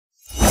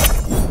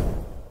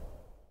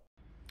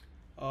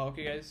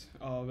Okay guys,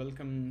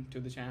 welcome to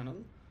the channel,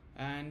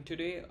 and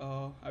today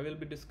I will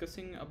be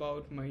discussing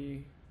about my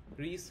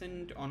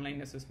recent online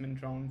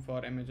assessment round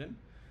for Amazon.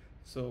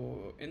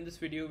 So in this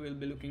video we'll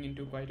be looking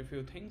into quite a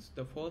few things.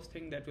 The first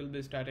thing that we'll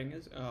be starting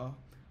is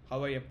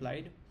how I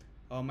applied,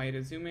 my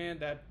resume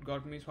that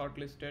got me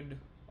shortlisted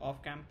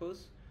off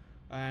campus,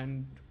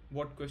 and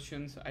what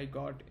questions I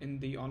got in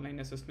the online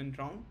assessment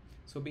round.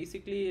 So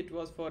basically it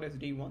was for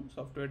SD1,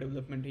 Software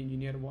Development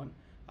Engineer 1.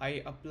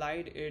 I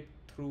applied it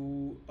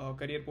through a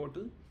career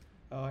portal.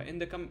 In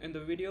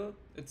the video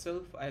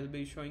itself, I'll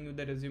be showing you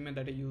the resume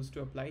that I used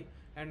to apply,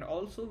 and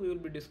also we will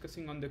be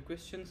discussing on the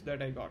questions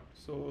that I got.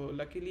 So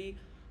luckily,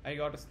 I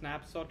got a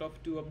snapshot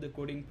of two of the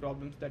coding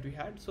problems that we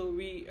had. So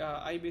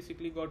I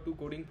basically got two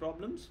coding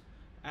problems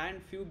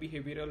and few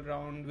behavioral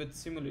round with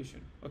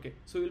simulation. Okay,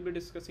 so we'll be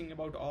discussing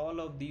about all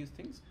of these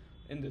things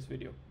in this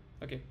video.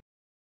 Okay.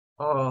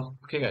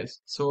 Okay, guys.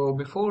 So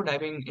before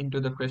diving into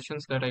the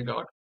questions that I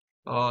got,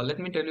 let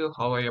me tell you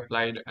how I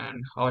applied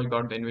and how I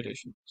got the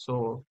invitation.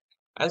 So,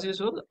 as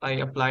usual, I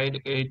applied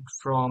it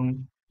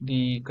from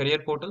the career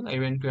portal. I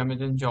went to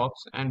Amazon Jobs,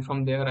 and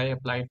from there I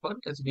applied for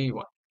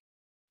SDE1.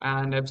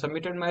 And I've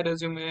submitted my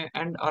resume,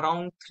 and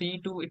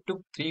it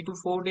took 3 to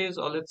 4 days,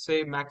 or let's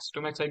say max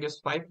to max, I guess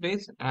 5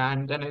 days,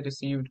 and then I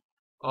received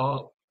a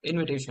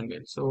invitation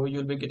mail. So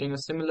you'll be getting a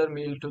similar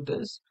mail to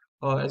this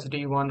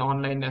SD1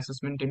 online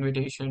assessment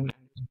invitation.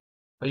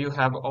 You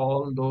have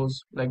all those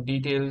like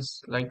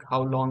details, like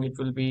how long it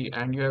will be,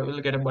 and you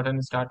will get a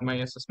button start my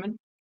assessment.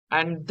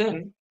 And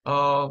then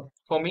for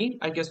me,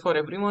 I guess for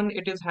everyone,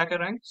 it is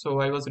HackerRank.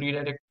 So I was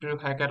redirected to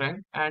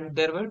HackerRank, and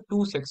there were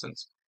two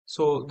sections.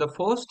 So the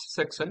first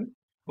section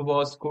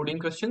was coding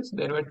questions.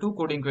 There were two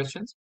coding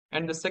questions,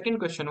 and the second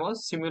question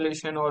was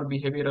simulation or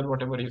behavioral,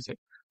 whatever you say.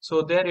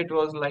 So there it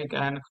was like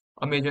an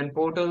Amazon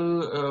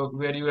portal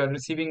where you are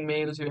receiving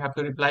mails. You have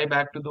to reply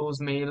back to those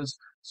mails.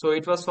 So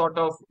it was sort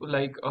of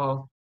like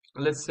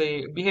let's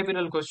say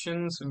behavioral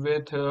questions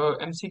with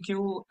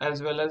MCQ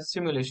as well as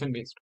simulation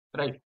based,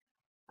 right?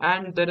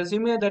 And the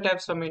resume that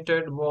I've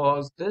submitted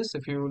was this.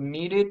 If you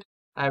need it,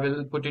 I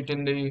will put it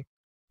in the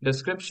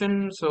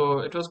description. So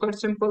it was quite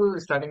simple,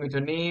 starting with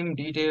your name,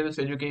 details,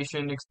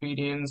 education,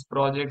 experience,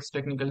 projects,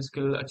 technical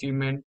skill,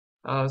 achievement,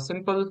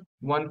 simple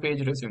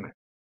one-page resume.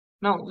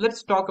 Now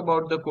let's talk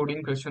about the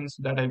coding questions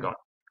that I got.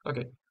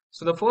 Okay.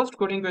 So the first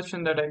coding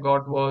question that I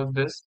got was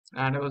this,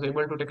 and I was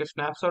able to take a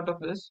snapshot of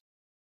this.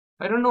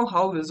 I don't know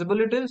how visible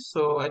it is,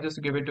 so I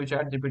just gave it to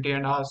ChatGPT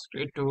and asked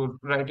it to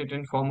write it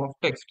in form of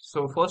text.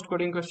 So first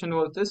coding question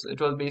was this. It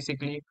was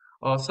basically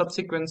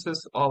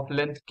subsequences of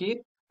length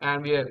k,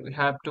 and we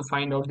have to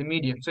find out the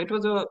median. So it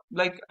was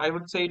I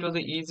would say it was a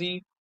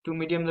easy to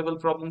medium level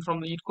problem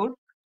from lead code.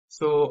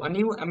 So a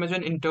new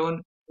Amazon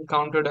intern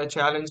encountered a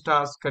challenge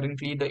task.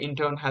 Currently, the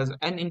intern has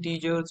n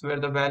integers where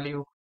the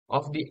value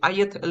of the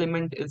ith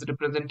element is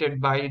represented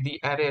by the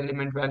array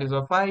element values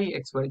of I,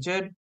 x, y,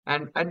 z.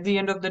 And at the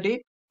end of the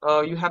day,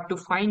 you have to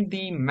find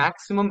the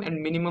maximum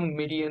and minimum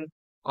median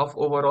of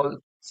overall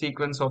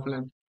sequence of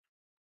length.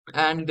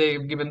 And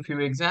they've given few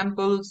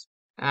examples,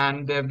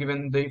 and they've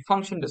given the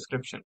function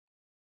description.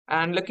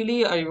 And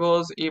luckily, I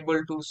was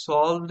able to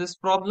solve this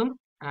problem,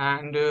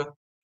 and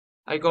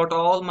I got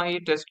all my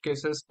test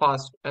cases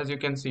passed, as you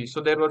can see.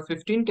 So there were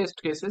 15 test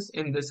cases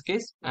in this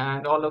case,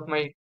 and all of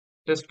my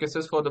test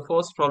cases for the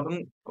first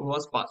problem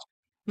was passed.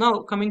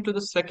 Now, coming to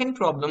the second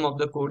problem of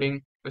the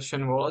coding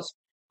question was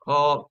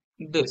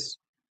this.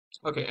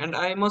 Okay, and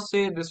I must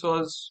say this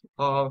was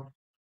a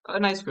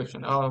nice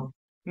question, a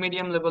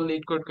medium level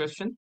lead code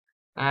question,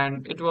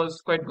 and it was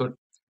quite good.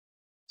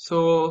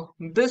 So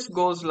this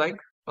goes like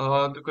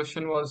the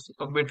question was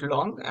a bit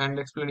long, and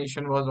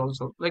explanation was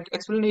also like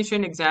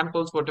explanation,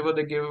 examples, whatever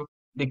they give,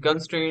 the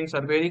constraints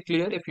are very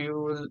clear. If you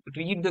will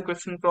read the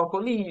question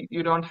properly,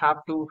 you don't have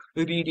to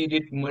reread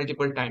it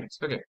multiple times.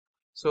 Okay.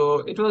 So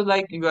it was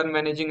like you are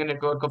managing a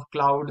network of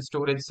cloud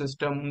storage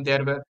system.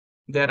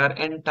 There are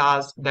n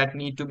tasks that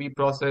need to be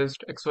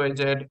processed,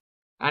 XYZ,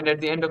 and at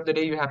the end of the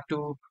day, you have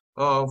to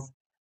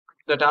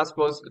the task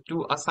was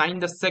to assign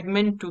the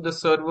segment to the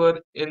server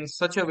in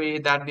such a way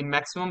that the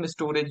maximum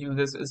storage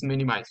uses is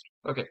minimized.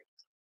 Okay.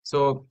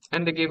 So,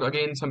 and they gave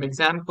again some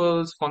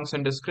examples,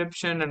 function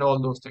description, and all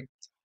those things.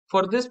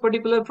 For this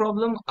particular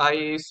problem,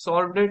 I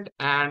solved it,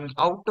 and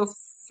out of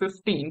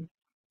 15,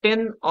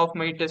 10 of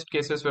my test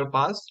cases were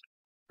passed.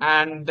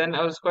 And then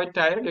I was quite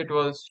tired. It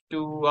was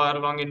 2 hour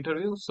long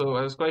interview, so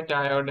I was quite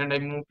tired, and I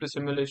moved to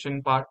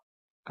simulation part.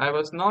 I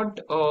was not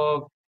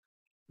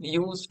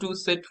used to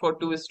sit for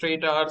 2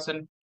 straight hours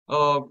and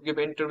give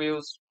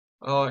interviews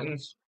in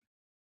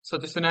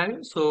such a scenario.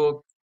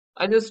 So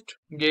I just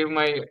gave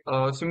my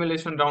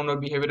simulation round of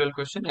behavioral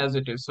question as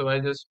it is. So I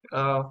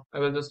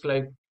was just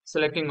like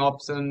selecting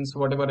options,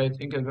 whatever I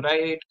think is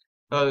right,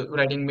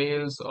 writing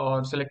mails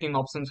or selecting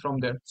options from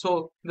there.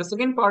 So the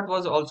second part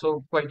was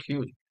also quite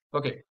huge.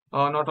 Okay,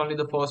 not only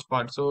the first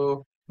part.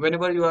 So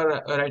whenever you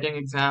are writing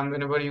exam,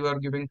 whenever you are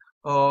giving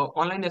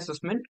online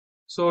assessment,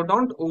 so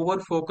don't over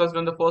focus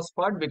on the first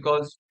part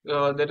because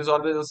there is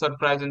always a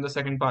surprise in the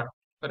second part,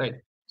 right?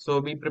 So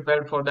be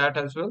prepared for that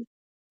as well.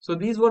 So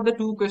these were the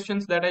two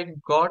questions that I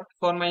got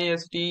for my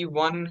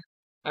SDE1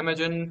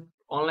 Amazon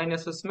online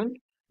assessment.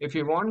 If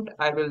you want,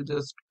 I will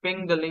just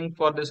ping the link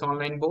for this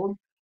online board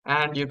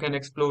and you can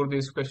explore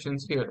these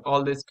questions here.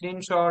 All the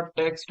screenshot,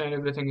 text and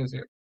everything is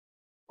here.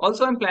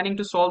 Also, I'm planning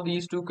to solve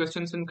these two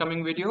questions in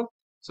coming video.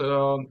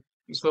 So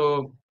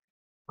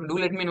do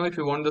let me know if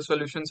you want the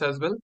solutions as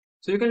well.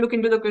 So you can look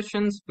into the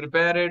questions,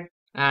 prepare it,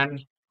 and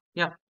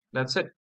yeah, that's it.